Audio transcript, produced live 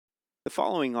The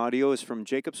following audio is from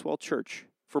Jacobswell Church.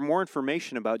 For more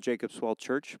information about Jacobswell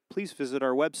Church, please visit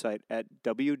our website at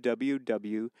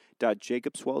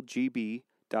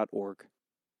www.jacobswellgb.org.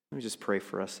 Let me just pray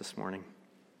for us this morning.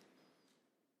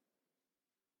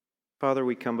 Father,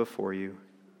 we come before you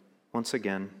once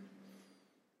again,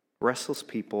 restless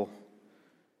people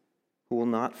who will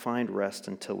not find rest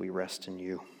until we rest in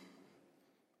you.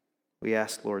 We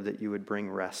ask, Lord, that you would bring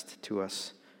rest to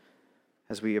us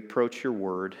as we approach your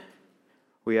word.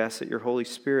 We ask that your Holy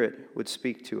Spirit would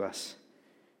speak to us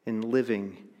in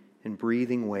living and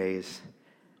breathing ways,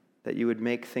 that you would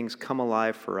make things come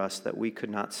alive for us that we could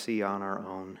not see on our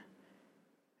own.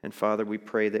 And Father, we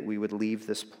pray that we would leave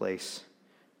this place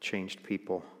changed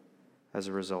people as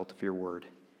a result of your word.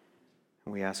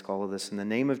 And we ask all of this in the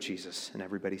name of Jesus. And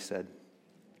everybody said,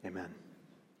 amen.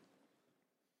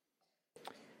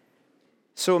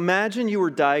 So imagine you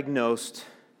were diagnosed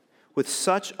with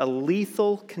such a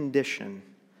lethal condition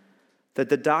that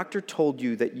the doctor told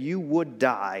you that you would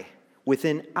die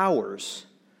within hours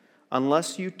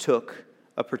unless you took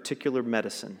a particular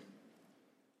medicine,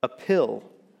 a pill,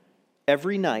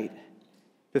 every night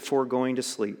before going to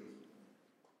sleep.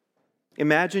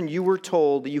 Imagine you were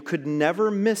told that you could never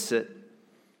miss it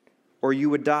or you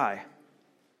would die.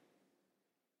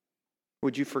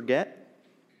 Would you forget?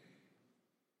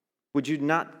 Would you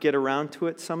not get around to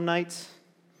it some nights?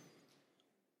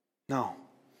 No.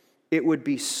 It would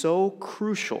be so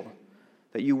crucial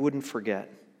that you wouldn't forget.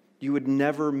 You would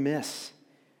never miss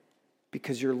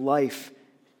because your life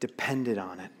depended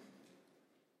on it.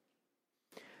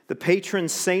 The patron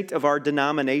saint of our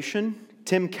denomination,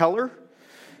 Tim Keller,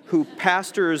 who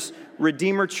pastors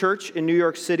Redeemer Church in New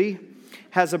York City,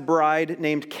 has a bride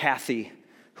named Kathy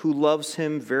who loves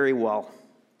him very well.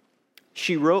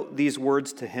 She wrote these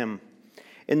words to him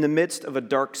in the midst of a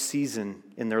dark season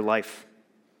in their life.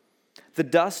 The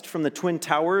dust from the Twin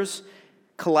Towers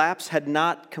collapse had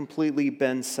not completely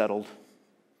been settled.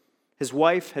 His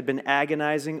wife had been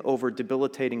agonizing over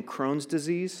debilitating Crohn's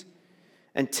disease,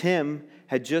 and Tim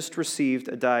had just received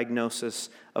a diagnosis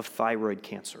of thyroid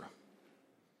cancer.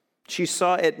 She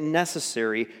saw it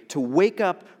necessary to wake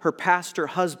up her pastor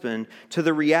husband to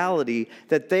the reality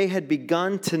that they had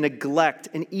begun to neglect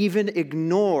and even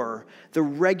ignore the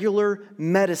regular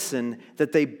medicine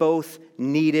that they both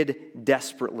needed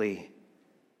desperately: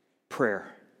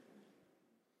 prayer.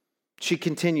 She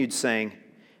continued saying,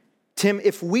 "Tim,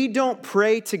 if we don't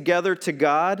pray together to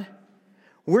God,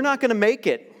 we're not going to make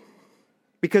it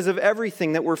because of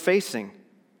everything that we're facing.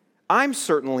 I'm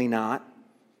certainly not.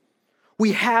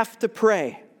 We have to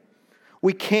pray.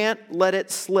 We can't let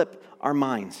it slip our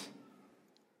minds."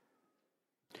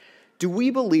 Do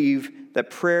we believe that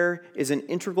prayer is an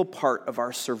integral part of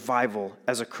our survival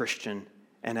as a Christian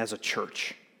and as a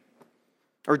church?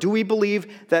 Or do we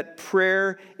believe that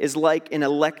prayer is like an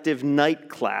elective night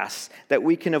class that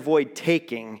we can avoid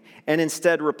taking and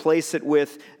instead replace it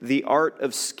with the art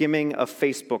of skimming a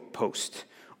Facebook post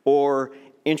or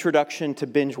introduction to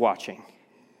binge watching?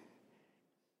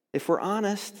 If we're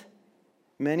honest,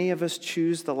 many of us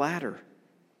choose the latter.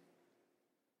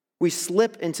 We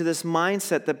slip into this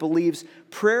mindset that believes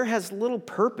prayer has little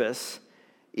purpose,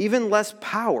 even less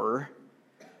power,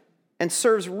 and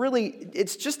serves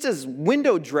it's just as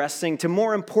window dressing to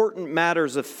more important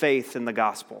matters of faith in the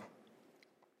gospel.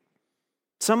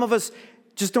 Some of us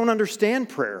just don't understand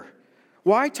prayer.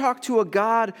 Why talk to a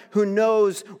God who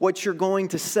knows what you're going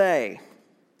to say?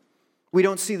 We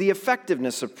don't see the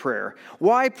effectiveness of prayer.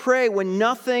 Why pray when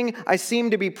nothing I seem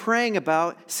to be praying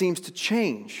about seems to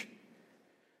change?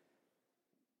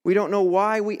 We don't know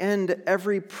why we end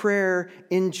every prayer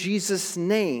in Jesus'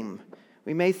 name.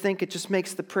 We may think it just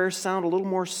makes the prayer sound a little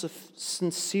more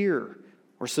sincere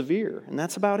or severe, and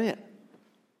that's about it.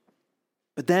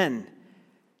 But then,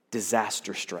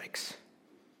 disaster strikes.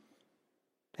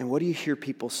 And what do you hear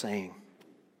people saying?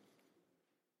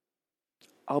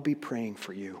 "I'll be praying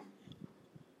for you.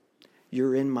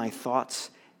 You're in my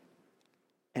thoughts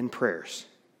and prayers."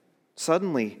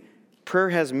 Suddenly,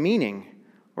 prayer has meaning,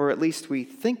 or at least we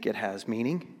think it has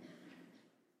meaning.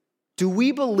 Do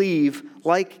we believe,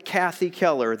 like Kathy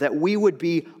Keller, that we would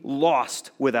be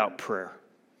lost without prayer?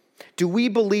 Do we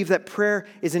believe that prayer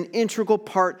is an integral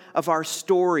part of our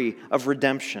story of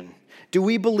redemption? Do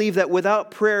we believe that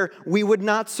without prayer we would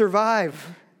not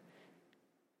survive?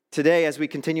 Today, as we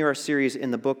continue our series in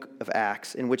the book of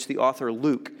Acts, in which the author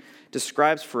Luke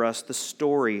describes for us the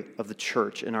story of the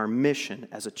church and our mission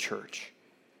as a church,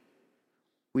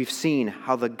 we've seen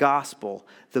how the gospel,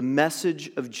 the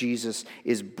message of Jesus,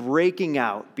 is breaking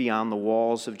out beyond the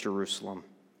walls of Jerusalem.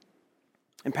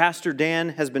 And Pastor Dan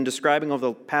has been describing over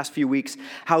the past few weeks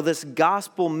how this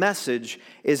gospel message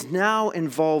is now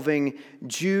involving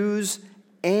Jews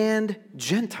and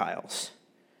Gentiles,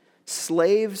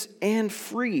 slaves and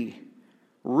free,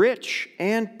 rich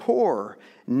and poor,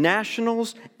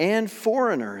 nationals and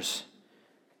foreigners.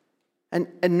 And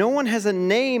no one has a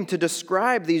name to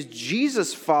describe these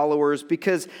Jesus followers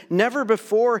because never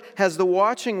before has the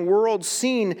watching world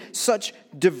seen such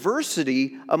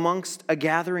diversity amongst a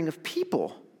gathering of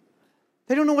people.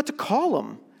 They don't know what to call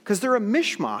them because they're a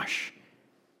mishmash.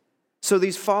 So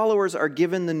these followers are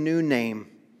given the new name,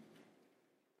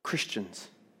 Christians.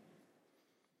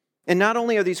 And not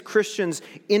only are these Christians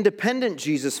independent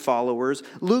Jesus followers,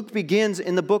 Luke begins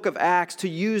in the book of Acts to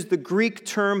use the Greek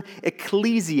term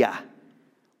ecclesia,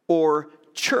 or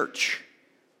church,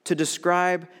 to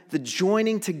describe the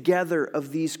joining together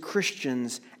of these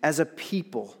Christians as a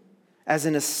people, as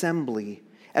an assembly,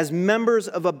 as members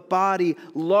of a body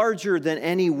larger than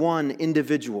any one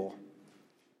individual.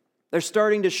 They're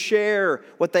starting to share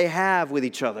what they have with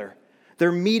each other.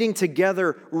 They're meeting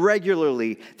together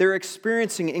regularly. They're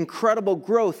experiencing incredible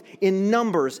growth in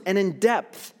numbers and in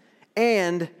depth,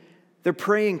 and they're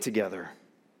praying together.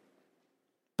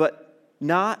 But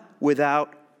not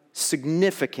without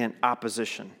significant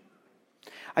opposition.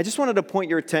 I just wanted to point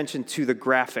your attention to the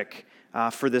graphic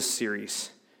for this series.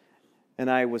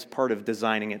 And I was part of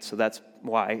designing it, so that's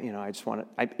why, I just want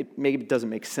to, it maybe doesn't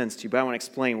make sense to you, but I want to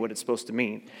explain what it's supposed to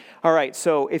mean. All right,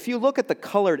 so if you look at the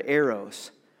colored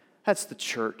arrows, that's the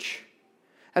church.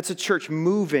 That's a church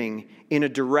moving in a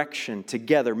direction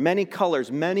together. Many colors,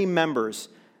 many members,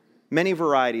 many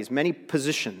varieties, many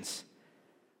positions.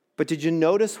 But did you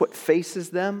notice what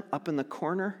faces them up in the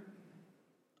corner?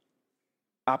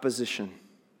 Opposition,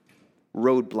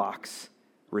 roadblocks,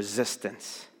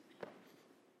 resistance.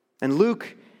 And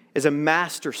Luke is a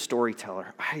master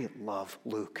storyteller. I love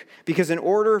Luke. Because in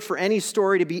order for any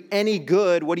story to be any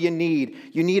good, what do you need?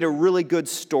 You need a really good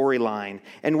storyline.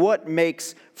 And what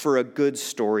makes for a good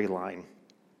storyline?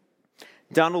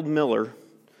 Donald Miller,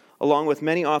 along with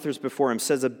many authors before him,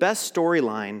 says the best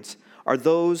storylines are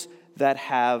those that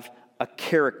have a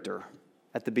character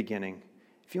at the beginning.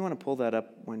 If you want to pull that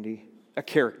up, Wendy. A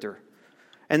character.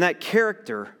 And that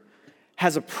character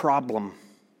has a problem.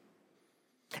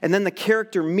 And then the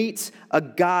character meets a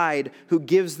guide who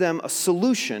gives them a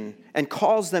solution and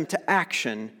calls them to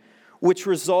action, which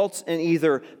results in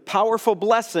either powerful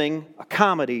blessing, a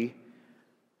comedy,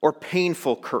 or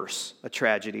painful curse, a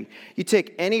tragedy. You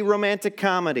take any romantic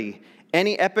comedy,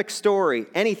 any epic story,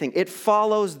 anything, it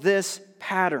follows this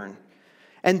pattern.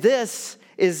 And this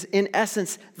is, in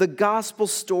essence, the gospel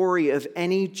story of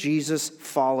any Jesus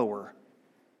follower.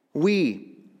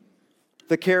 We,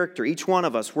 the character, each one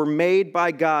of us, were made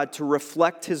by God to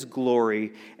reflect His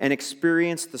glory and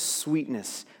experience the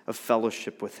sweetness of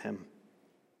fellowship with Him.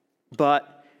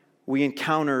 But we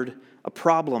encountered a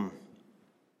problem.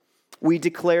 We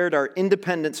declared our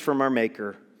independence from our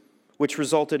Maker, which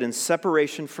resulted in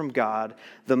separation from God,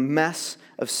 the mess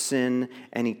of sin,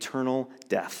 and eternal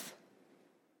death.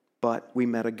 But we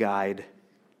met a guide,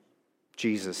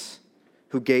 Jesus,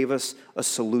 who gave us a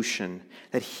solution,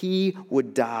 that He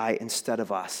would die instead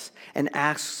of us, and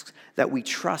asks that we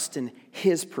trust in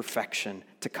His perfection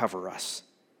to cover us.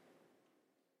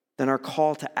 Then our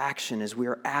call to action is we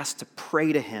are asked to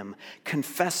pray to Him,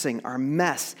 confessing our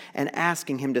mess and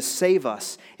asking Him to save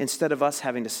us instead of us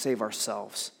having to save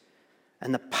ourselves.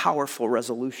 And the powerful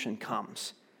resolution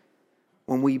comes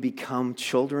when we become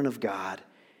children of God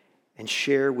and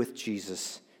share with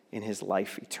Jesus in His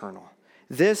life eternal.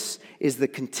 This is the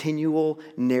continual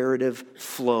narrative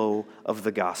flow of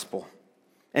the gospel.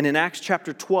 And in Acts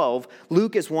chapter 12,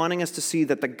 Luke is wanting us to see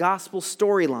that the gospel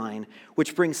storyline,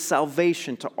 which brings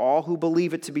salvation to all who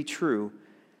believe it to be true,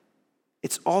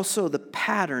 it's also the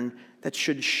pattern that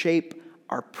should shape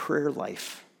our prayer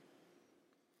life.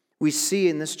 We see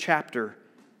in this chapter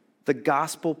the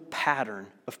gospel pattern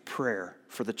of prayer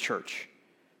for the church.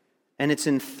 And it's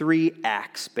in 3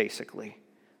 acts, basically.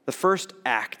 The first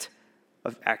act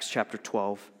of Acts chapter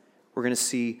 12, we're going to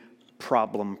see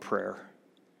problem prayer.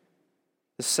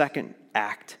 The second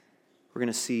act, we're going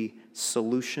to see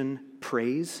solution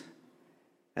praise.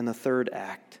 And the third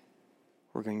act,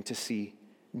 we're going to see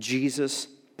Jesus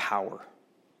power.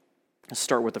 Let's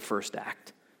start with the first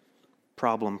act,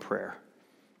 problem prayer.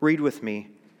 Read with me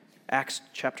Acts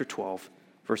chapter 12,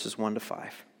 verses 1 to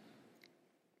 5.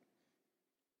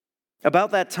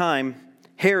 About that time,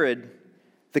 Herod,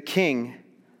 the king,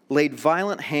 laid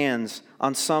violent hands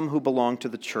on some who belonged to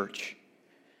the church.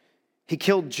 He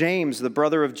killed James, the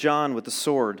brother of John, with the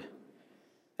sword.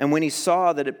 And when he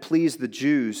saw that it pleased the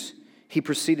Jews, he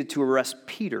proceeded to arrest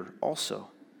Peter also.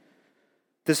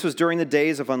 This was during the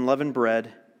days of unleavened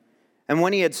bread, and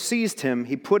when he had seized him,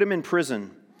 he put him in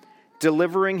prison,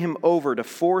 delivering him over to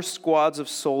 4 squads of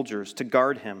soldiers to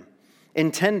guard him,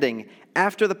 intending,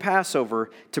 after the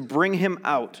Passover, to bring him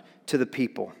out to the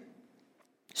people.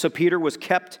 So Peter was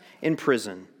kept in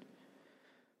prison,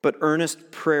 but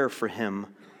earnest prayer for him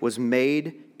was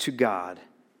made to God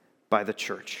by the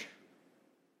church.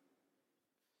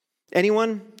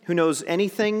 Anyone who knows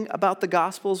anything about the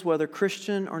Gospels, whether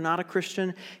Christian or not a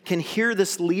Christian, can hear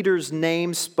this leader's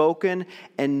name spoken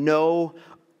and know,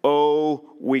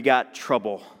 oh, we got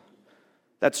trouble.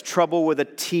 That's trouble with a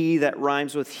T that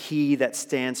rhymes with he, that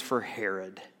stands for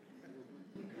Herod.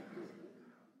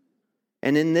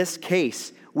 And in this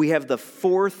case, we have the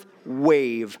 4th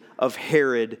wave of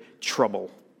Herod trouble.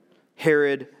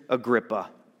 Herod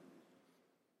Agrippa.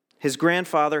 His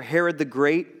grandfather, Herod the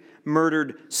Great,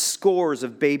 murdered scores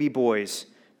of baby boys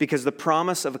because the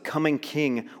promise of a coming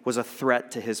king was a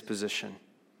threat to his position.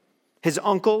 His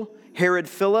uncle, Herod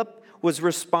Philip, was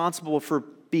responsible for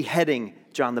beheading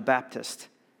John the Baptist.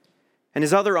 And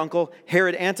his other uncle,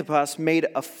 Herod Antipas, made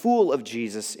a fool of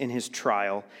Jesus in his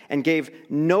trial and gave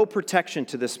no protection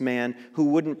to this man who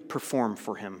wouldn't perform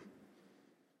for him.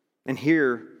 And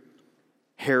here,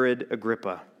 Herod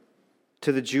Agrippa.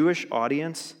 To the Jewish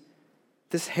audience,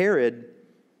 this Herod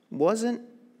wasn't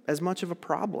as much of a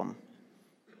problem.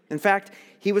 In fact,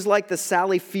 he was like the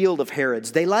Sally Field of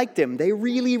Herods. They liked him. They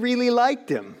really, really liked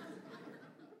him.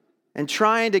 And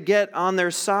trying to get on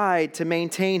their side to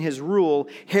maintain his rule,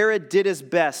 Herod did his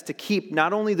best to keep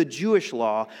not only the Jewish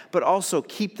law, but also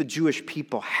keep the Jewish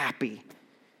people happy.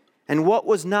 And what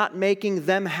was not making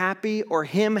them happy or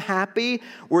him happy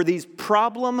were these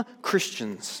problem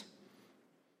Christians.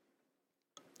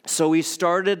 So he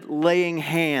started laying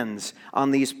hands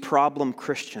on these problem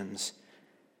Christians,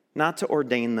 not to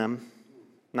ordain them,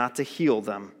 not to heal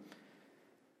them,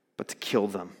 but to kill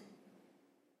them,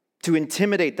 to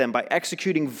intimidate them by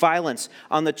executing violence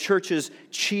on the church's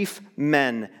chief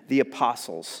men, the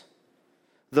apostles,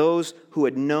 those who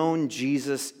had known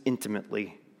Jesus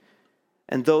intimately,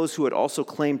 and those who had also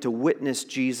claimed to witness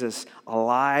Jesus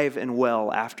alive and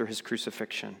well after his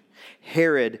crucifixion.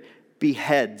 Herod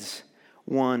beheads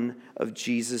one of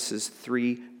Jesus'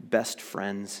 3 best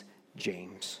friends,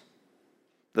 James,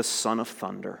 the son of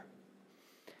thunder.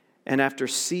 And after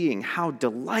seeing how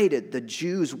delighted the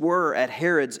Jews were at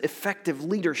Herod's effective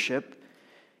leadership,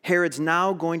 Herod's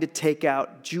now going to take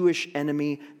out Jewish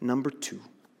enemy number 2,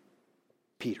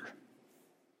 Peter.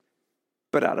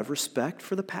 But out of respect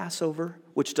for the Passover,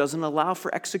 which doesn't allow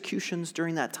for executions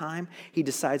during that time, he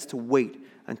decides to wait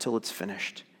until it's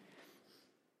finished.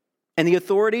 And the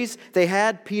authorities, they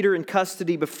had Peter in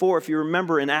custody before, if you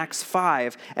remember, in Acts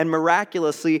 5. And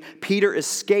miraculously, Peter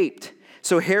escaped.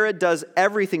 So Herod does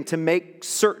everything to make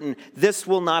certain this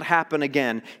will not happen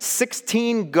again.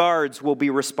 16 guards will be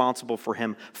responsible for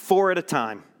him, 4 at a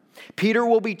time. Peter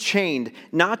will be chained,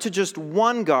 not to just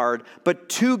 1 guard, but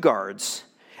 2 guards.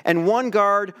 And 1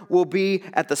 guard will be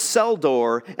at the cell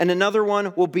door, and another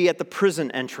one will be at the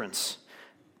prison entrance.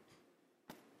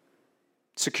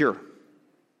 Secure.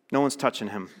 No one's touching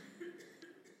him.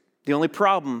 The only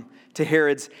problem to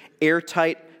Herod's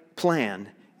airtight plan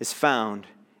is found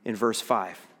in verse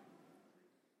 5.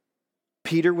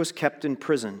 Peter was kept in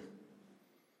prison,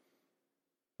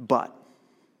 but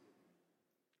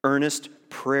earnest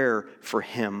prayer for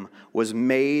him was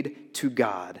made to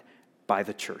God by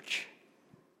the church.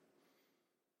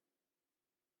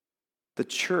 The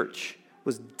church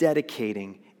was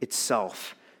dedicating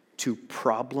itself to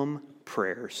problem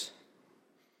prayers.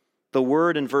 The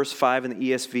word in verse 5 in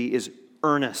the ESV is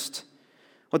earnest.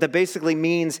 What that basically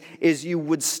means is you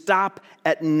would stop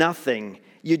at nothing.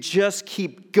 You just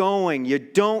keep going. You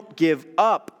don't give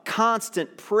up.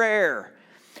 Constant prayer.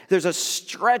 There's a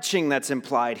stretching that's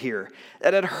implied here.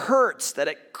 That it hurts, that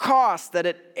it costs, that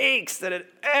it aches, that it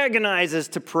agonizes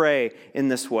to pray in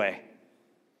this way.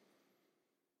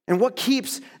 And what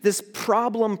keeps this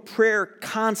problem prayer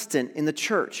constant in the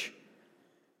church?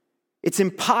 It's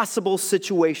impossible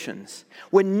situations.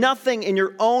 When nothing in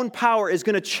your own power is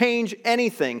going to change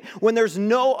anything. When there's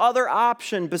no other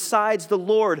option besides the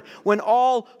Lord. When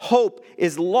all hope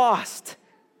is lost.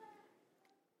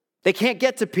 They can't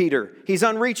get to Peter. He's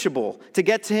unreachable. To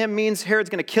get to him means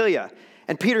Herod's going to kill you.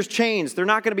 And Peter's chains, they're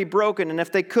not going to be broken. And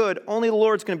if they could, only the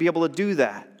Lord's going to be able to do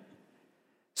that.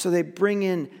 So they bring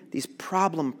in these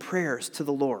problem prayers to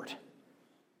the Lord.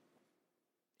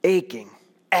 Aching,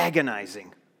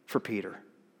 agonizing for Peter.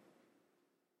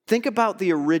 Think about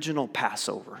the original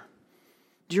Passover.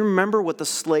 Do you remember what the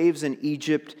slaves in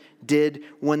Egypt did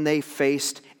when they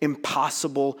faced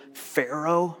impossible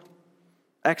Pharaoh?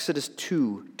 Exodus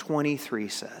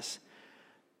 2:23 says,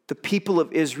 the people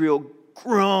of Israel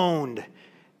groaned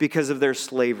because of their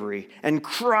slavery and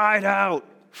cried out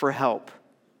for help.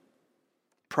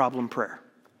 Problem prayer.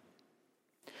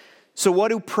 So what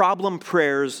do problem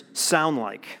prayers sound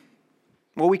like?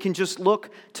 Well, we can just look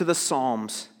to the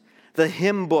Psalms, the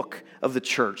hymn book of the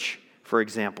church, for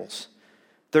examples.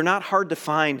 They're not hard to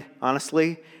find,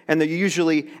 honestly, and they're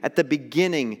usually at the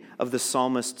beginning of the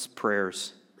psalmist's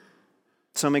prayers.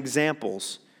 Some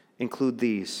examples include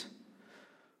these.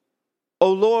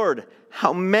 O Lord,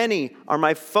 how many are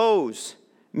my foes?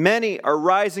 Many are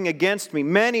rising against me.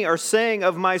 Many are saying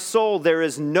of my soul, there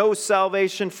is no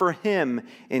salvation for him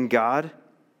in God.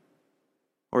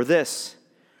 Or this,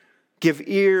 give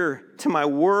ear to my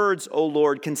words, O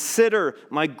Lord. Consider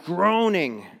my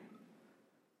groaning.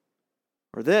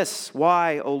 Or this,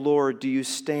 why, O Lord, do you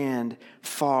stand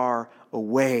far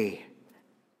away?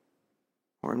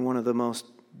 Or in one of the most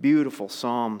beautiful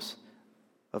psalms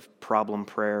of problem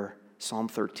prayer, Psalm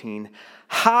 13,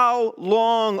 how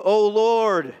long, O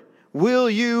Lord, will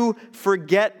you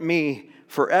forget me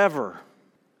forever?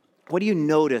 What do you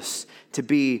notice to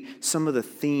be some of the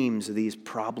themes of these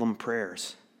problem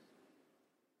prayers?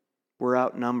 We're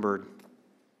outnumbered.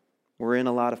 We're in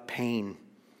a lot of pain.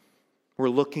 We're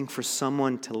looking for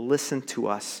someone to listen to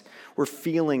us. We're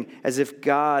feeling as if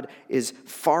God is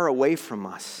far away from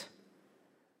us.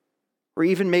 Or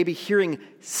even maybe hearing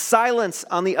silence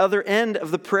on the other end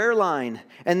of the prayer line.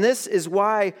 And this is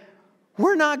why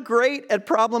we're not great at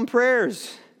problem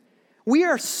prayers. We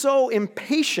are so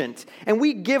impatient and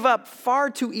we give up far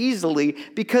too easily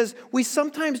because we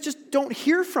sometimes just don't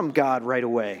hear from God right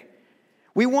away.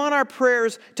 We want our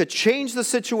prayers to change the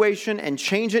situation and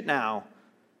change it now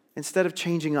instead of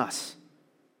changing us.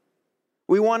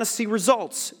 We want to see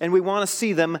results and we want to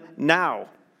see them now.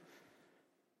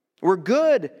 We're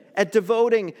good at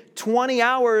devoting 20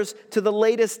 hours to the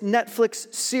latest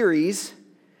Netflix series,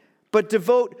 but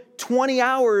devote 20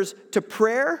 hours to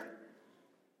prayer,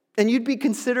 and you'd be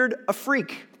considered a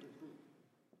freak.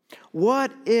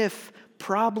 What if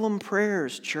problem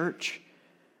prayers, church,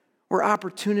 were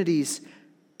opportunities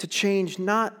to change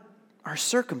not our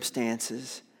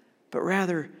circumstances, but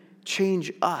rather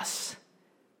change us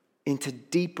into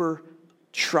deeper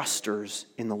trusters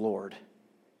in the Lord?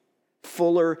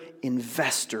 Fuller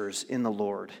investors in the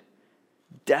Lord,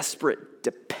 desperate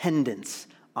dependence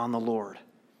on the Lord.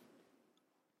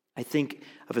 I think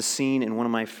of a scene in one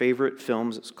of my favorite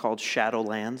films. It's called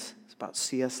Shadowlands. It's about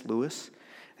C.S. Lewis.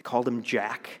 They called him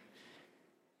Jack.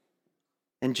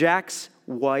 And Jack's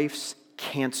wife's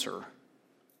cancer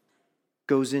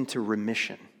goes into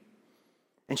remission.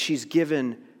 And she's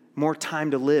given more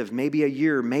time to live, maybe a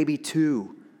year, maybe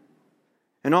 2.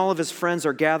 And all of his friends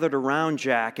are gathered around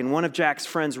Jack, and one of Jack's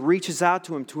friends reaches out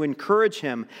to him to encourage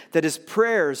him that his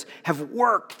prayers have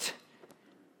worked.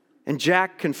 And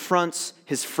Jack confronts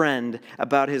his friend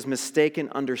about his mistaken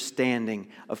understanding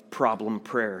of problem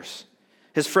prayers.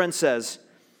 His friend says,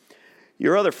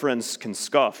 "Your other friends can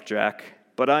scoff, Jack,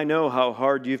 but I know how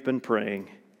hard you've been praying,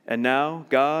 and now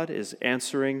God is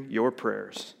answering your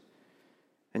prayers."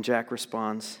 And Jack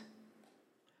responds,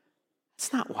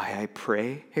 "That's not why I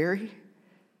pray, Harry.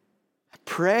 I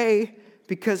pray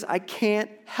because I can't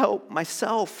help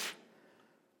myself.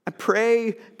 I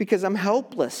pray because I'm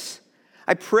helpless.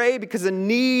 I pray because a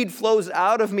need flows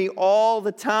out of me all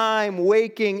the time,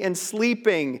 waking and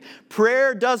sleeping.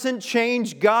 Prayer doesn't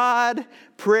change God.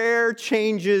 Prayer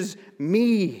changes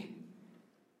me."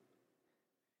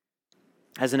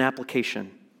 As an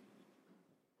application,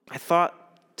 I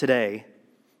thought today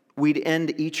we'd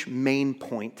end each main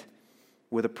point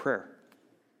with a prayer.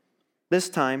 This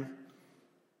time,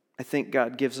 I think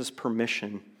God gives us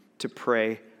permission to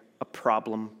pray a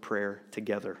problem prayer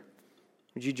together.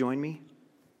 Would you join me?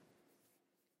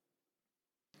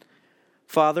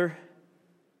 Father,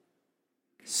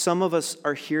 some of us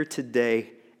are here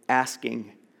today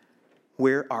asking,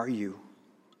 where are you?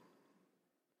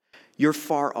 You're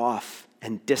far off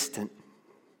and distant.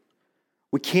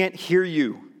 We can't hear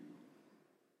you.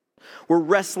 We're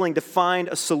wrestling to find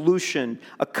a solution,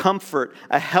 a comfort,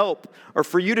 a help, or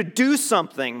for you to do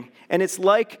something, and it's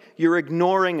like you're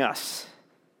ignoring us.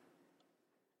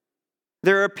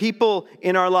 There are people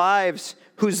in our lives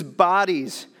whose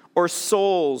bodies or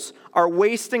souls are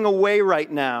wasting away right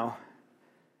now,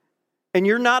 and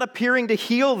you're not appearing to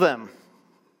heal them.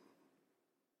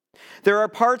 There are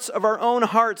parts of our own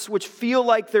hearts which feel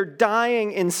like they're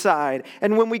dying inside.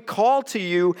 And when we call to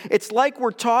you, it's like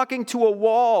we're talking to a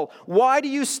wall. Why do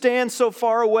you stand so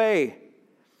far away?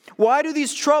 Why do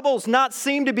these troubles not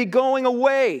seem to be going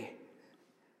away?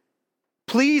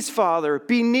 Please, Father,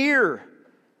 be near.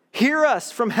 Hear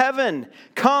us from heaven.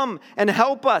 Come and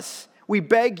help us. We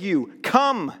beg you.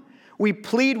 Come. We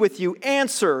plead with you.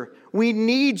 Answer. We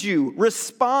need you.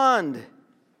 Respond.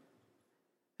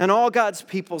 And all God's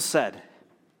people said,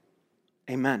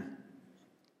 Amen.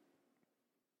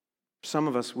 Some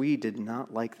of us, we did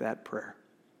not like that prayer,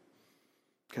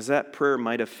 because that prayer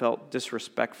might have felt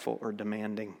disrespectful or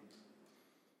demanding.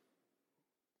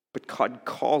 But God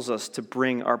calls us to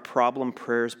bring our problem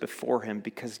prayers before Him,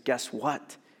 because guess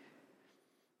what?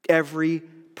 Every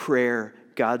prayer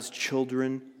God's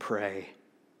children pray,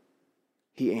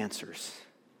 He answers.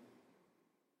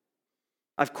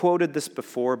 I've quoted this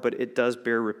before, but it does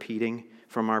bear repeating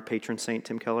from our patron saint,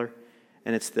 Tim Keller,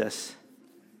 and it's this: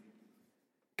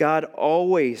 God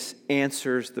always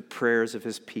answers the prayers of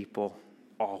His people,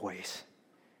 always.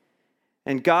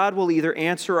 And God will either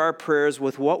answer our prayers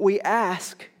with what we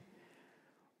ask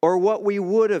or what we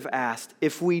would have asked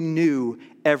if we knew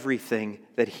everything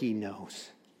that He knows.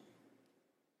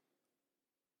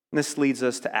 And this leads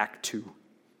us to Act 2,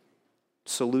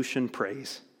 solution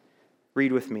praise.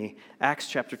 Read with me, Acts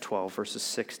chapter 12, verses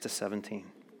 6 to 17.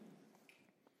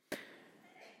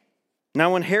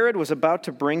 Now when Herod was about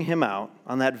to bring him out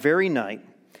on that very night,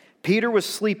 Peter was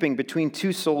sleeping between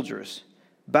two soldiers,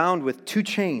 bound with two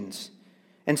chains,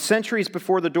 and sentries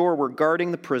before the door were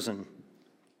guarding the prison.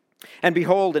 And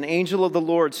behold, an angel of the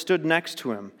Lord stood next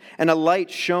to him, and a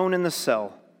light shone in the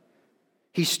cell.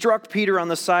 He struck Peter on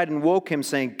the side and woke him,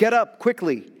 saying, "Get up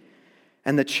quickly."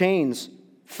 And the chains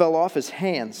fell off his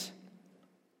hands.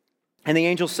 And the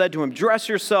angel said to him, "Dress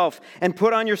yourself and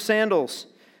put on your sandals."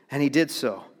 And he did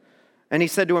so. And he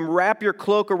said to him, "Wrap your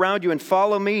cloak around you and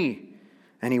follow me."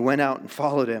 And he went out and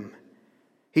followed him.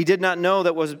 He did not know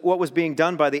that what was being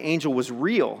done by the angel was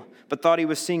real, but thought he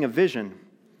was seeing a vision.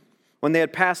 When they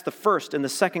had passed the first and the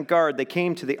second guard, they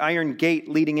came to the iron gate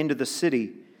leading into the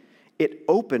city. It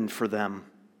opened for them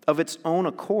of its own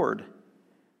accord.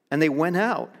 And they went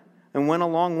out and went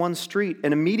along one street,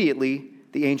 and immediately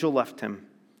the angel left him.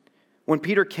 When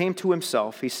Peter came to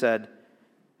himself, he said,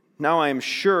 "Now I am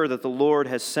sure that the Lord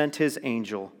has sent His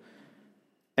angel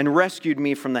and rescued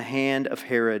me from the hand of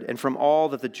Herod and from all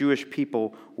that the Jewish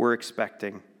people were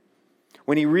expecting."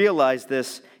 When he realized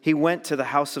this, he went to the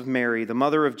house of Mary, the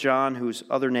mother of John, whose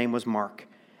other name was Mark,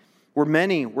 where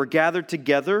many were gathered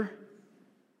together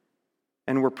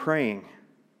and were praying.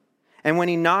 And when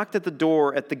he knocked at the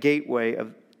door at the gateway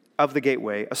of the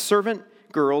gateway, a servant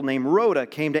girl named Rhoda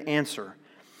came to answer.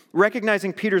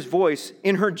 Recognizing Peter's voice,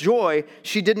 in her joy,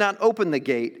 she did not open the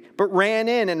gate, but ran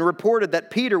in and reported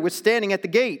that Peter was standing at the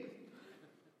gate.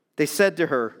 They said to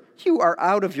her, "You are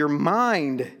out of your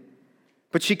mind."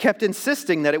 But she kept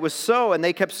insisting that it was so, and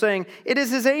they kept saying, "It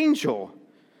is his angel."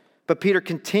 But Peter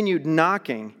continued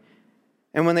knocking,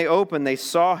 and when they opened, they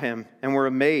saw him and were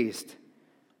amazed.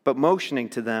 But motioning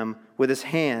to them with his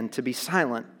hand to be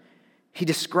silent, he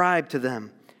described to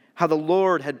them how the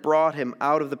Lord had brought him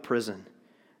out of the prison.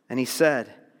 And he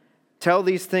said, "Tell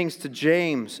these things to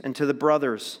James and to the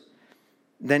brothers."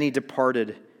 Then he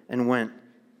departed and went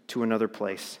to another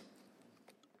place.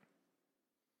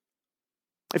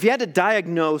 If you had to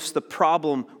diagnose the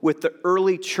problem with the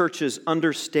early church's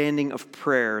understanding of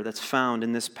prayer that's found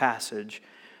in this passage,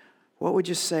 what would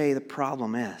you say the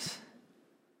problem is?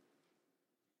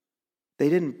 They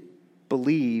didn't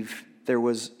believe there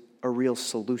was a real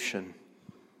solution.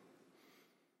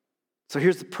 So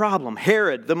here's the problem.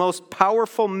 Herod, the most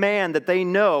powerful man that they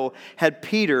know, had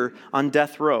Peter on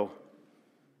death row.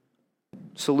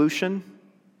 Solution?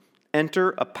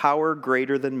 Enter a power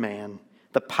greater than man,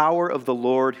 the power of the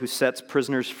Lord who sets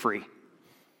prisoners free.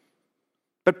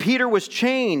 But Peter was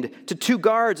chained to two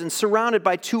guards and surrounded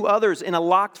by two others in a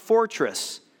locked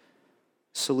fortress.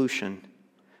 Solution: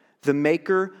 the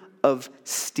maker of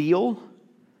steel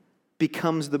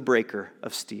becomes the breaker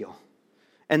of steel.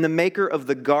 And the maker of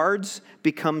the guards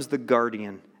becomes the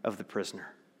guardian of the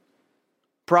prisoner.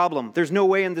 Problem: there's no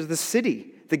way into the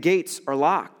city. The gates are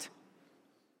locked.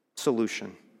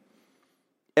 Solution: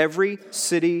 every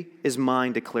city is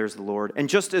mine, declares the Lord. And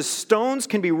just as stones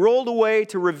can be rolled away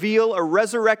to reveal a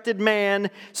resurrected man,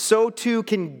 so too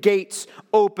can gates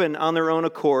open on their own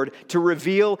accord to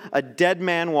reveal a dead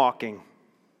man walking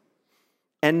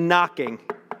and knocking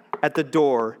at the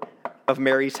door of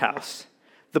Mary's house,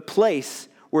 the place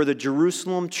where the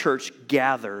Jerusalem church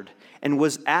gathered and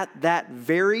was at that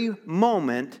very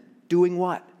moment doing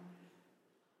what?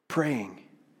 Praying.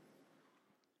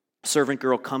 A servant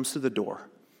girl comes to the door,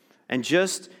 and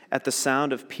just at the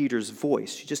sound of Peter's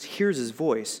voice, she just hears his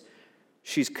voice,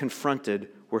 she's confronted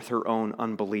with her own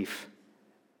unbelief.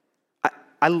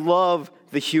 I love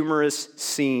the humorous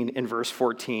scene in verse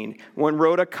 14 when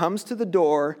Rhoda comes to the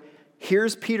door,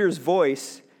 hears Peter's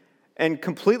voice, and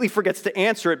completely forgets to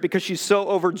answer it because she's so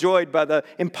overjoyed by the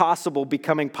impossible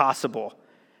becoming possible.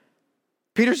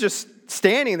 Peter's just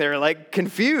standing there like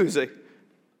confused. Like,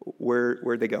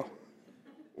 where'd they go?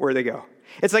 Where'd they go?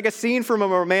 It's like a scene from a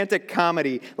romantic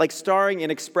comedy, like starring an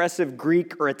expressive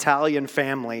Greek or Italian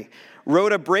family.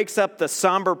 Rhoda breaks up the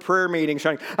somber prayer meeting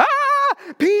shouting, "Ah!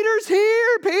 Peter's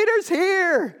here! Peter's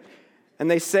here!"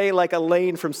 And they say like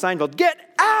Elaine from Seinfeld, "Get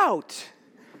out!"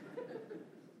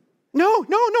 No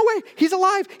way. He's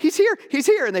alive. He's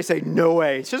here. And they say, "No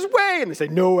way." She says, "Way." And they say,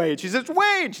 "No way." And she says,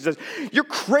 "Wait." And she says, "You're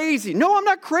crazy." "No, I'm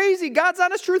not crazy. God's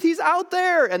honest truth. He's out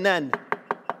there." And then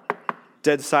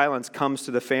dead silence comes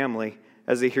to the family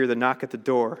as they hear the knock at the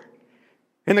door.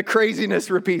 And the craziness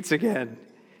repeats again.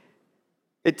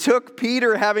 It took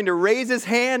Peter having to raise his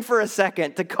hand for a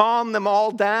second to calm them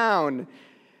all down.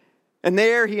 And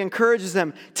there he encourages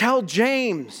them, "Tell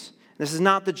James." This is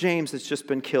not the James that's just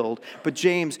been killed, but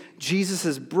James,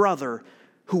 Jesus' brother,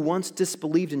 who once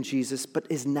disbelieved in Jesus, but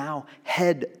is now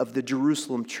head of the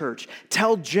Jerusalem church.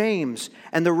 "Tell James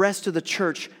and the rest of the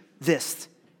church this: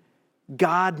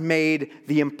 God made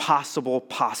the impossible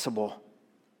possible."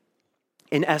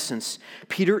 In essence,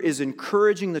 Peter is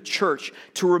encouraging the church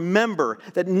to remember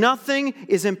that nothing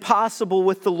is impossible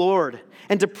with the Lord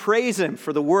and to praise him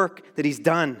for the work that he's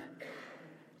done.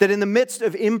 That in the midst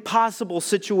of impossible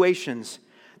situations,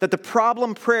 that the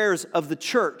problem prayers of the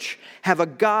church have a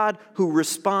God who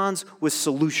responds with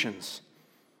solutions.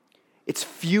 It's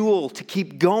fuel to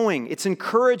keep going. It's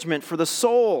encouragement for the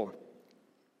soul.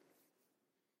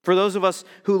 For those of us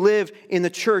who live in the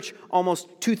church almost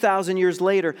 2,000 years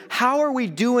later, how are we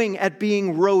doing at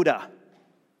being Rhoda?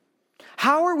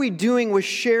 How are we doing with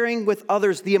sharing with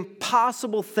others the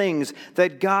impossible things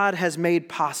that God has made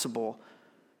possible?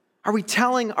 Are we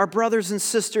telling our brothers and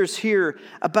sisters here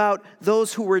about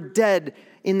those who were dead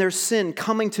in their sin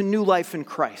coming to new life in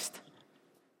Christ?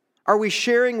 Are we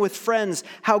sharing with friends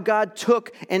how God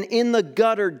took an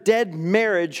in-the-gutter dead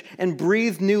marriage and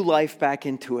breathed new life back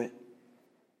into it?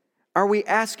 Are we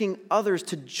asking others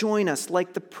to join us,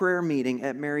 like the prayer meeting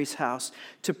at Mary's house,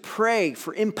 to pray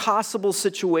for impossible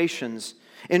situations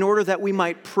in order that we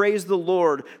might praise the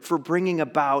Lord for bringing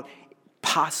about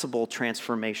possible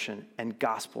transformation and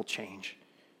gospel change?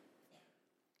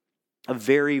 A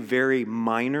very, very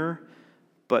minor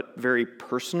but very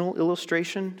personal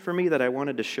illustration for me that I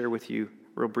wanted to share with you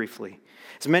real briefly.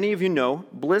 As many of you know,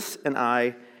 Bliss and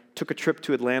I took a trip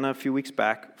to Atlanta a few weeks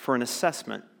back for an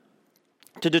assessment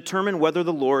to determine whether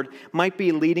the Lord might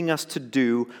be leading us to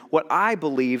do what I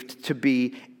believed to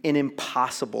be an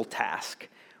impossible task,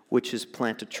 which is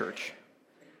plant a church.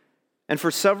 And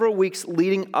for several weeks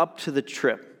leading up to the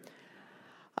trip,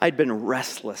 I'd been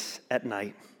restless at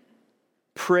night,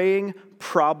 praying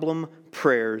problem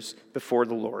prayers before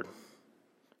the Lord,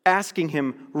 asking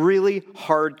him really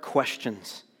hard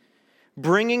questions,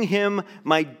 bringing him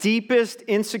my deepest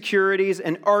insecurities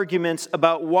and arguments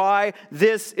about why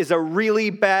this is a really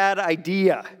bad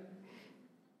idea.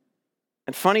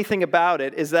 And funny thing about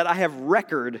it is that I have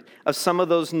record of some of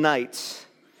those nights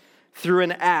through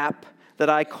an app that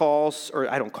I call, or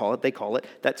I don't call it, they call it,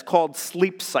 that's called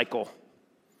Sleep Cycle.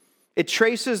 It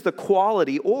traces the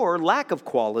quality or lack of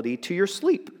quality to your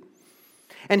sleep.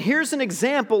 And here's an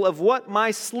example of what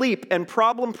my sleep and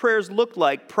problem prayers looked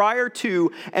like prior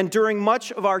to and during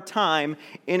much of our time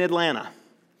in Atlanta.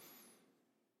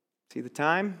 See the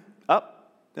time?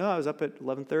 Up. Oh, I was up at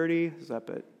 11:30. I was up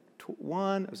at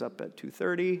 1. I was up at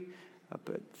 2:30. Up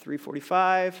at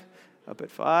 3:45. Up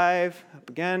at 5. Up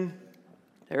again.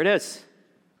 There it is.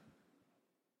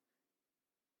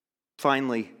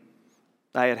 Finally,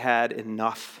 I had had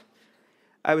enough.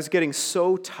 I was getting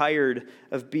so tired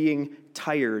of being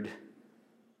tired.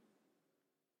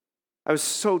 I was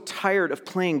so tired of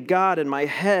playing God in my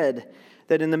head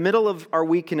that in the middle of our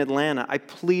week in Atlanta, I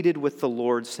pleaded with the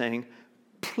Lord saying,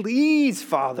 "Please,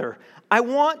 Father, I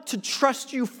want to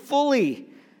trust you fully,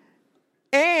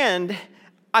 and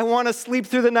I want to sleep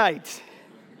through the night.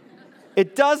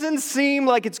 It doesn't seem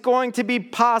like it's going to be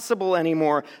possible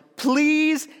anymore.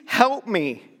 Please help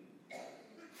me."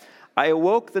 I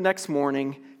awoke the next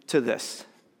morning to this.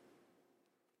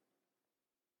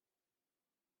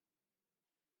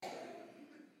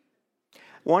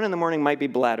 One in the morning might be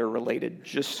bladder related,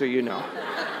 just so you know.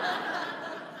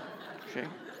 Okay.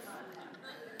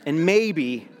 And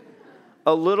maybe,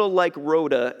 a little like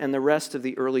Rhoda and the rest of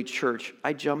the early church,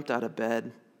 I jumped out of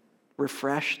bed,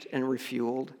 refreshed and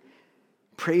refueled,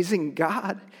 praising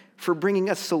God for bringing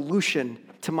a solution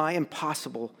to my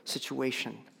impossible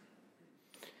situation.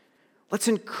 Let's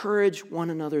encourage one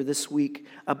another this week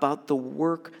about the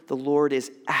work the Lord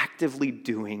is actively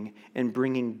doing in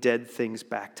bringing dead things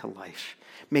back to life,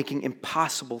 making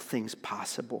impossible things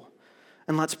possible.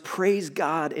 And let's praise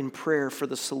God in prayer for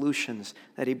the solutions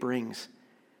that he brings.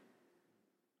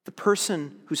 The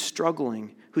person who's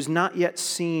struggling, who's not yet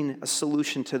seen a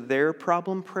solution to their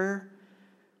problem prayer,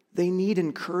 they need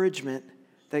encouragement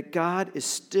that God is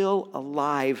still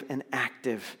alive and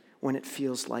active when it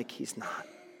feels like he's not.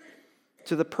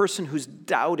 To the person who's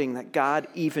doubting that God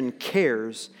even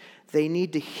cares, they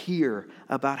need to hear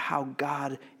about how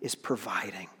God is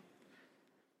providing.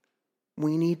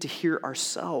 We need to hear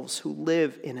ourselves who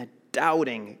live in a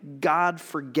doubting,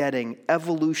 God-forgetting,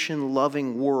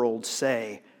 evolution-loving world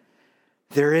say,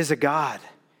 there is a God,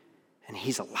 and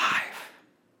he's alive.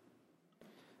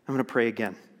 I'm going to pray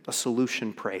again, a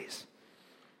solution praise.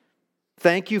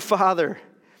 Thank you, Father,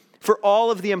 for all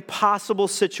of the impossible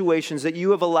situations that you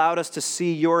have allowed us to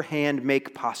see your hand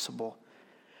make possible.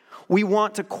 We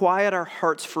want to quiet our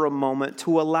hearts for a moment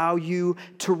to allow you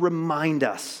to remind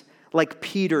us, like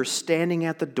Peter standing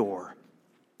at the door,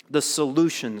 the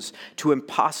solutions to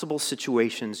impossible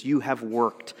situations you have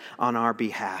worked on our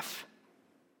behalf.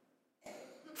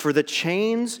 For the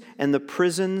chains and the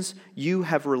prisons you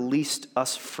have released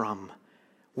us from,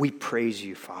 we praise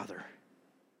you, Father.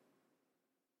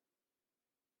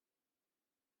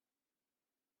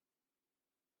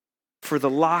 For the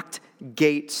locked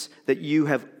gates that you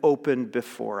have opened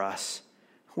before us,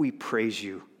 we praise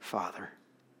you, Father.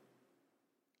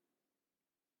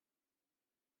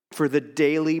 For the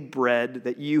daily bread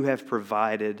that you have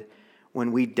provided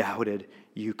when we doubted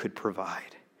you could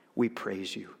provide, we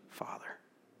praise you, Father.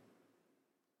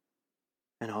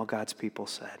 And all God's people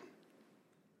said,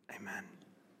 amen.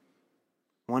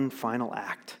 One final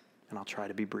act, and I'll try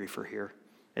to be briefer here,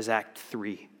 is Act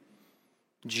 3,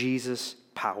 Jesus'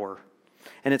 power.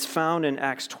 And it's found in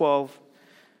Acts 12,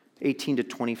 18 to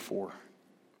 24.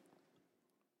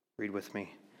 Read with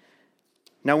me.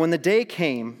 Now when the day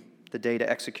came, the day to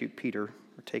execute Peter,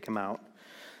 or take him out,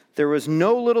 there was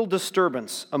no little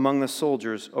disturbance among the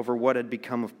soldiers over what had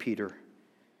become of Peter.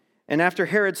 And after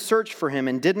Herod searched for him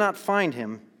and did not find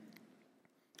him,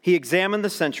 he examined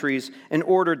the sentries and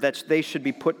ordered that they should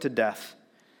be put to death.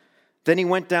 Then he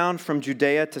went down from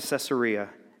Judea to Caesarea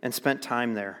and spent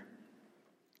time there.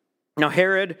 Now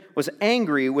Herod was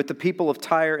angry with the people of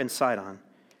Tyre and Sidon,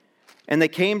 and they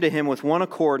came to him with one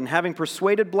accord, and having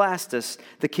persuaded Blastus,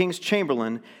 the king's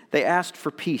chamberlain, they asked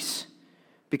for peace,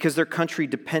 because their country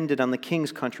depended on the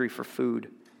king's country for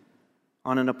food.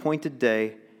 On an appointed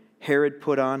day, Herod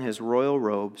put on his royal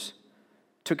robes,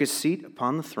 took his seat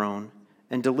upon the throne,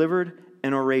 and delivered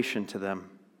an oration to them.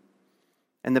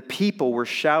 And the people were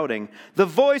shouting, "The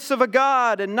voice of a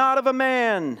God and not of a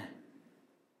man!"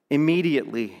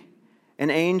 Immediately, an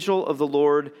angel of the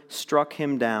Lord struck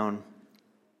him down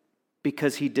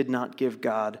because he did not give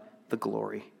God the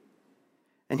glory.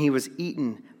 And he was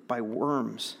eaten by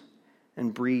worms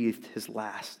and breathed his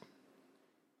last.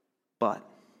 But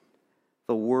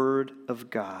the word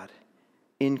of God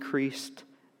increased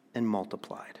and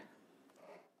multiplied.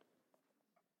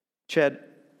 Chad,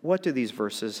 what do these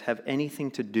verses have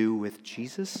anything to do with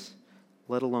Jesus,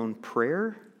 let alone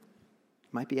prayer? You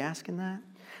might be asking that.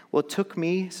 Well, it took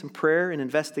me some prayer and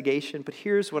investigation, but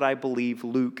here's what I believe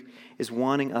Luke is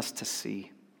wanting us to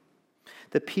see.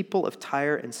 The people of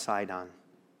Tyre and Sidon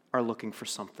are looking for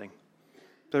something.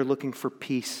 They're looking for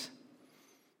peace,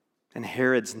 and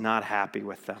Herod's not happy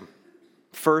with them.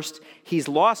 First, he's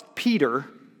lost Peter,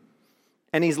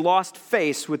 and he's lost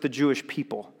face with the Jewish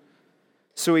people.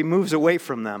 So he moves away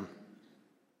from them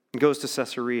and goes to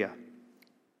Caesarea.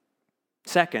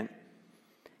 Second,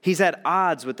 he's at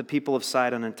odds with the people of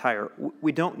Sidon and Tyre.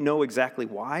 We don't know exactly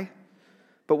why,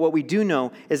 but what we do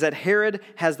know is that Herod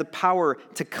has the power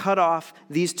to cut off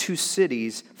these two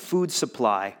cities' food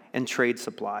supply and trade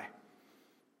supply.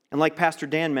 And like Pastor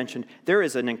Dan mentioned, there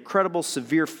is an incredible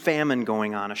severe famine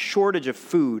going on, a shortage of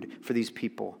food for these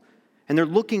people. And they're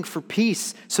looking for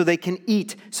peace so they can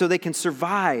eat, so they can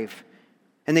survive.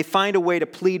 And they find a way to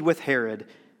plead with Herod,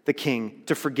 the king,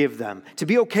 to forgive them, to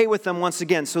be okay with them once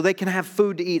again so they can have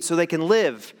food to eat, so they can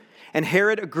live. And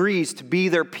Herod agrees to be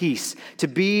their peace, to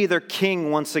be their king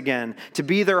once again, to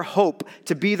be their hope,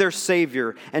 to be their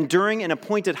savior. And during an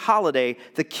appointed holiday,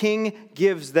 the king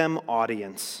gives them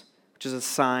audience, which is a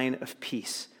sign of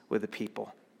peace with the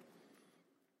people.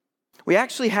 We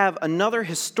actually have another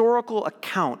historical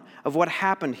account of what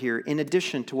happened here in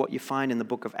addition to what you find in the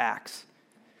book of Acts.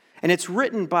 And it's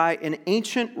written by an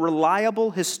ancient, reliable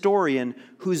historian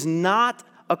who's not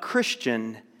a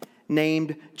Christian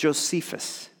named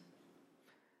Josephus.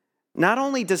 Not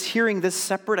only does hearing this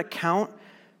separate account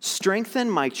strengthen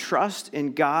my trust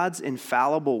in God's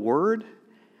infallible word,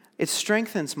 it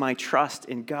strengthens my trust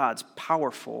in God's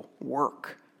powerful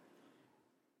work.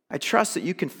 I trust that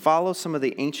you can follow some of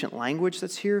the ancient language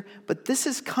that's here, but this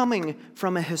is coming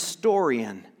from a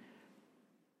historian,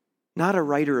 not a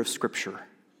writer of Scripture.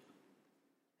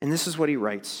 And this is what he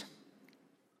writes.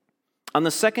 On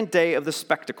the second day of the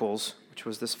spectacles, which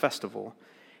was this festival,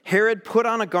 Herod put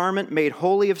on a garment made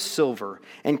wholly of silver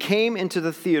and came into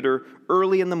the theater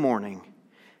early in the morning.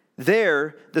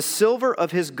 There, the silver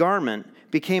of his garment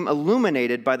became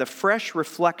illuminated by the fresh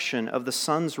reflection of the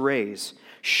sun's rays,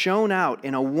 shone out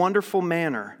in a wonderful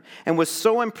manner, and was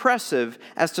so impressive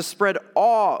as to spread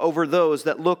awe over those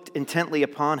that looked intently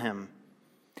upon him.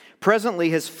 Presently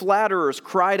his flatterers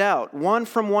cried out, one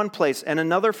from one place and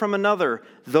another from another,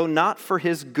 though not for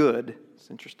his good, it's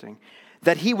interesting,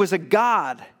 that he was a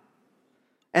god.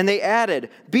 And they added,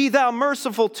 "Be thou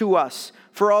merciful to us,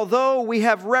 for although we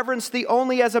have reverenced thee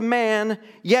only as a man,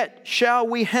 yet shall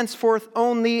we henceforth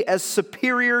own thee as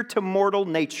superior to mortal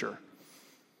nature."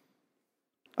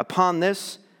 Upon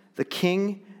this, the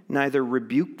king neither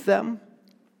rebuked them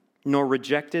nor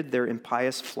rejected their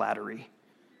impious flattery.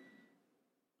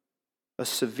 A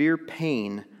severe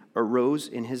pain arose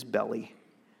in his belly,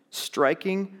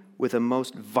 striking with a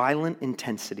most violent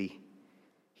intensity.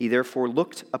 He therefore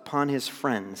looked upon his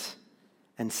friends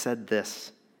and said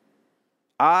this,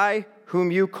 "I,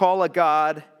 whom you call a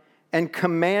god, am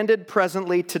commanded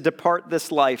presently to depart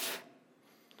this life.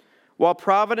 While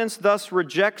providence thus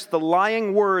rejects the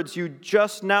lying words you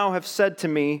just now have said to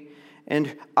me,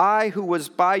 and I, who was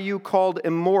by you called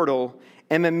immortal,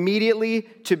 am immediately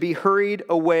to be hurried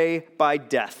away by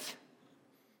death."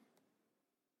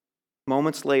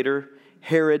 Moments later,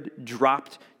 Herod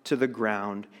dropped to the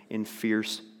ground in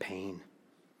fierce pain,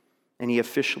 and he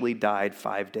officially died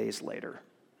 5 days later.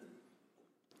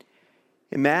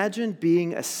 Imagine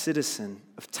being a citizen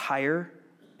of Tyre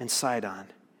and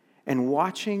Sidon and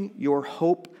watching your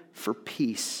hope for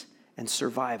peace and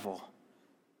survival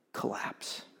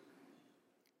collapse.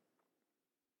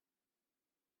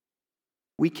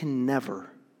 We can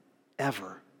never,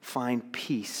 ever find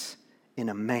peace in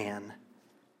a man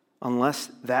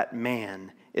unless that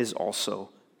man is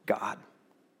also God.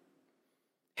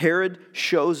 Herod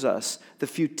shows us the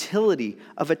futility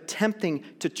of attempting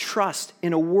to trust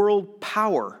in a world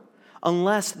power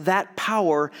unless that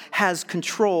power has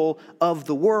control of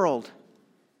the world.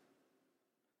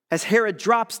 As Herod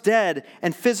drops dead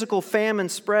and physical famine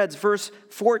spreads, verse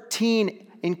 14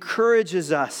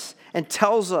 encourages us and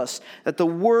tells us that the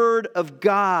Word of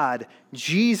God,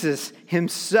 Jesus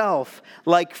himself,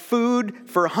 like food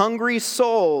for hungry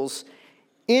souls,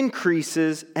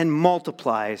 increases and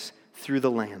multiplies through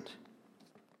the land.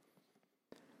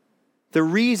 The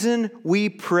reason we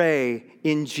pray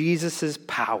in Jesus'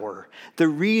 power, the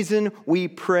reason we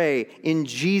pray in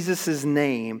Jesus'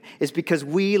 name is because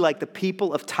we, like the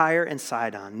people of Tyre and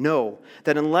Sidon, know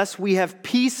that unless we have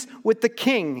peace with the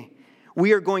King,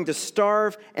 we are going to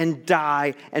starve and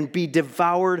die and be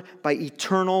devoured by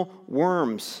eternal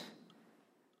worms.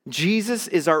 Jesus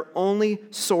is our only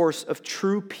source of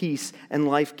true peace and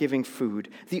life-giving food,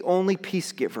 the only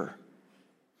peace giver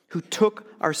who took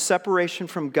our separation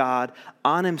from God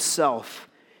on himself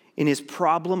in his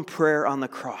problem prayer on the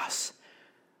cross.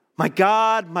 My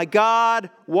God,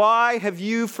 why have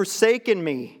you forsaken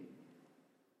me?"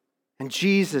 And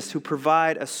Jesus, who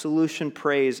provide a solution,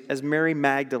 prays as Mary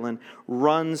Magdalene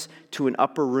runs to an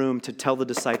upper room to tell the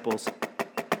disciples,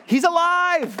 "He's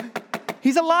alive!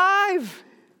 He's alive!"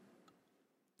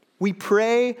 We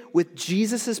pray with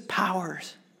Jesus'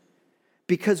 powers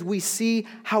because we see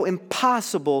how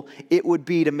impossible it would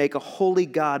be to make a holy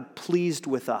God pleased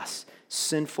with us,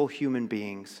 sinful human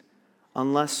beings,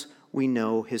 unless we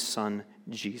know his Son,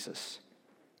 Jesus.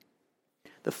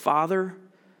 The Father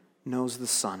knows the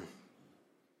Son.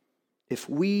 If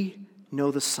we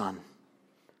know the Son,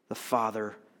 the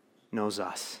Father knows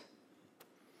us.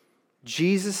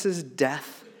 Jesus'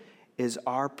 death is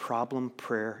our problem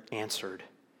prayer answered.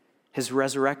 His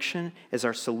resurrection is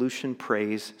our solution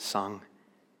praise sung.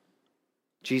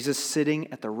 Jesus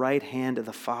sitting at the right hand of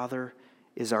the Father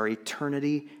is our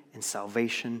eternity and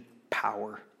salvation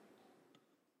power.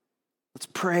 Let's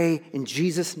pray in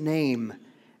Jesus' name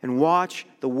and watch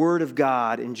the word of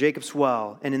God in Jacob's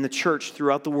Well and in the church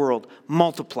throughout the world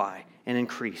multiply and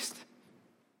increase.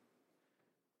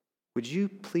 Would you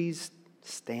please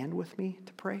stand with me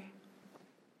to pray?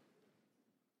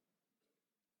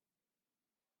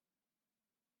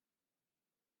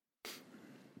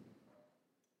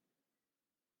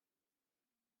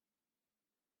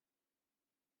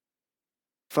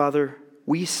 Father,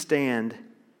 we stand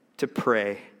to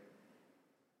pray,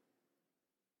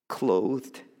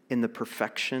 clothed in the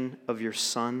perfection of your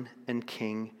Son and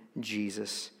King,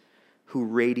 Jesus, who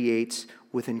radiates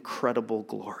with incredible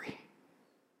glory.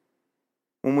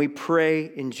 When we pray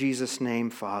in Jesus' name,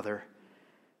 Father,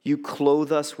 you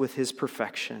clothe us with his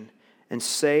perfection and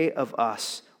say of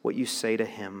us what you say to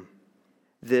him.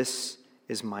 This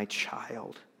is my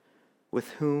child, with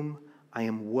whom I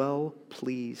am well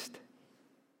pleased.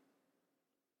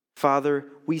 Father,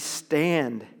 we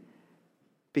stand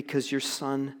because your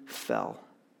Son fell,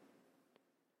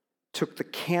 took the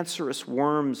cancerous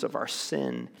worms of our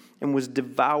sin, and was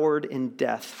devoured in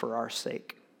death for our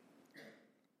sake.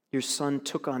 Your Son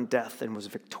took on death and was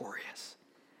victorious.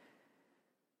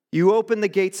 You opened the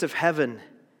gates of heaven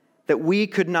that we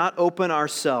could not open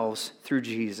ourselves through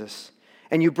Jesus.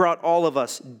 And you brought all of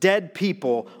us, dead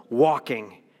people,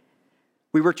 walking.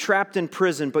 We were trapped in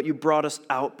prison, but you brought us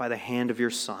out by the hand of your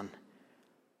Son.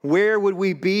 Where would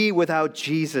we be without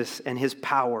Jesus and his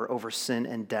power over sin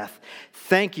and death?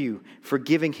 Thank you for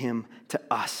giving him to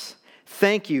us.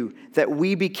 Thank you that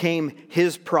we became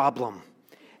his problem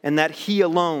and that he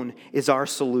alone is our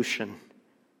solution.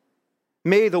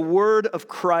 May the word of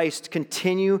Christ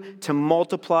continue to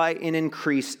multiply and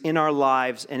increase in our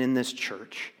lives and in this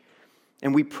church.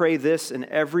 And we pray this in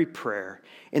every prayer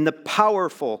in the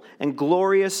powerful and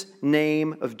glorious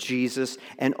name of Jesus.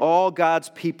 And all God's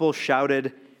people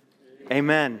shouted,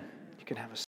 Amen. You can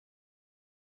have a